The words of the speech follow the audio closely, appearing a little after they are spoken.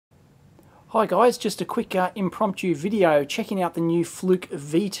Hi guys, just a quick impromptu video checking out the new Fluke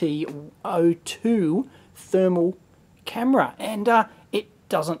VT02 thermal camera, and it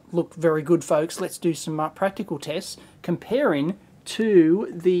doesn't look very good, folks. Let's do some practical tests comparing to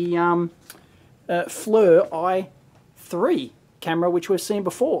the Flir i3 camera which we've seen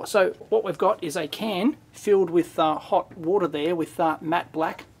before. So what we've got is a can filled with hot water there with matte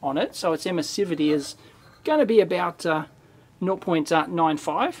black on it, so its emissivity is going to be about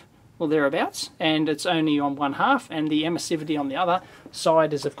 0.95 or thereabouts, and it's only on one half, and the emissivity on the other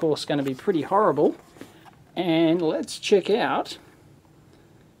side is of course going to be pretty horrible. And let's check out,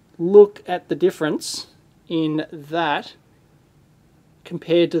 look at the difference in that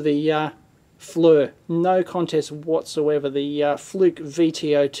compared to the Flir. No contest whatsoever. The Fluke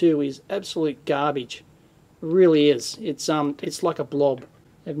VT02 is absolute garbage. It really is. It's like a blob.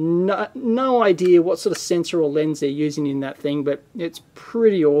 I have no idea what sort of sensor or lens they're using in that thing, but it's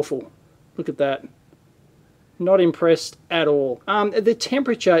pretty awful. Look at that. Not impressed at all. The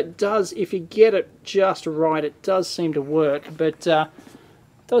temperature does, if you get it just right, it does seem to work, but it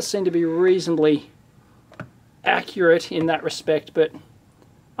does seem to be reasonably accurate in that respect, but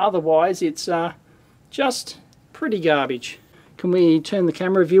otherwise it's just pretty garbage. Can we turn the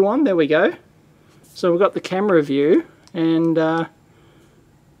camera view on? There we go. So we've got the camera view, and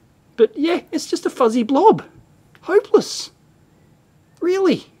but yeah, it's just a fuzzy blob. Hopeless.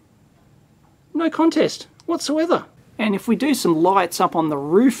 Really. No contest whatsoever. And if we do some lights up on the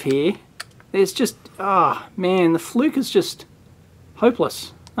roof here, there's just, man, the Fluke is just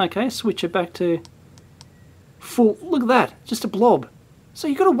hopeless. Okay, switch it back to full. Look at that, just a blob. So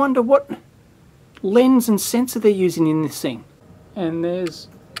you've got to wonder what lens and sensor they're using in this thing. And there's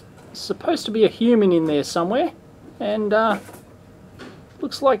supposed to be a human in there somewhere, and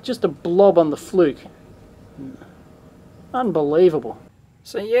looks like just a blob on the Fluke. Unbelievable.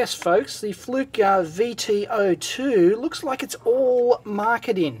 So yes, folks, the Fluke VT02 looks like it's all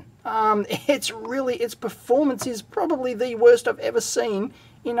marketing. Its performance is probably the worst I've ever seen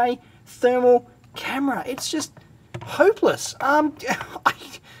in a thermal camera. It's just hopeless.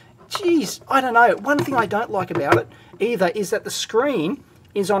 Geez, I don't know. One thing I don't like about it either is that the screen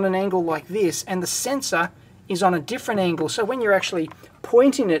is on an angle like this, and the sensor is on a different angle. So when you're actually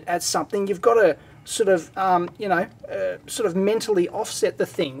pointing it at something, you've got to sort of, sort of mentally offset the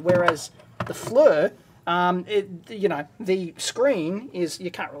thing. Whereas the Flir, the screen is,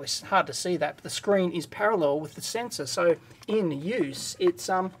 you can't really, it's hard to see that, but the screen is parallel with the sensor. So in use, it's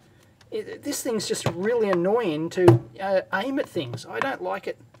this thing's just really annoying to aim at things. I don't like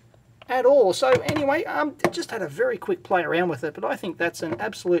it at all. So anyway, just had a very quick play around with it, but I think that's an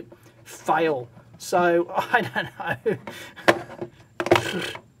absolute fail. So I don't know.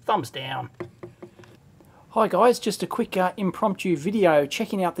 Thumbs down. Hi guys, just a quick impromptu video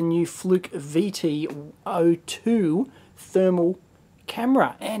checking out the new Fluke VT02 thermal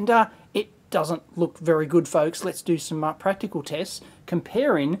camera, and it doesn't look very good, folks. Let's do some practical tests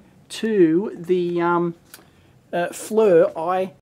comparing to the Flir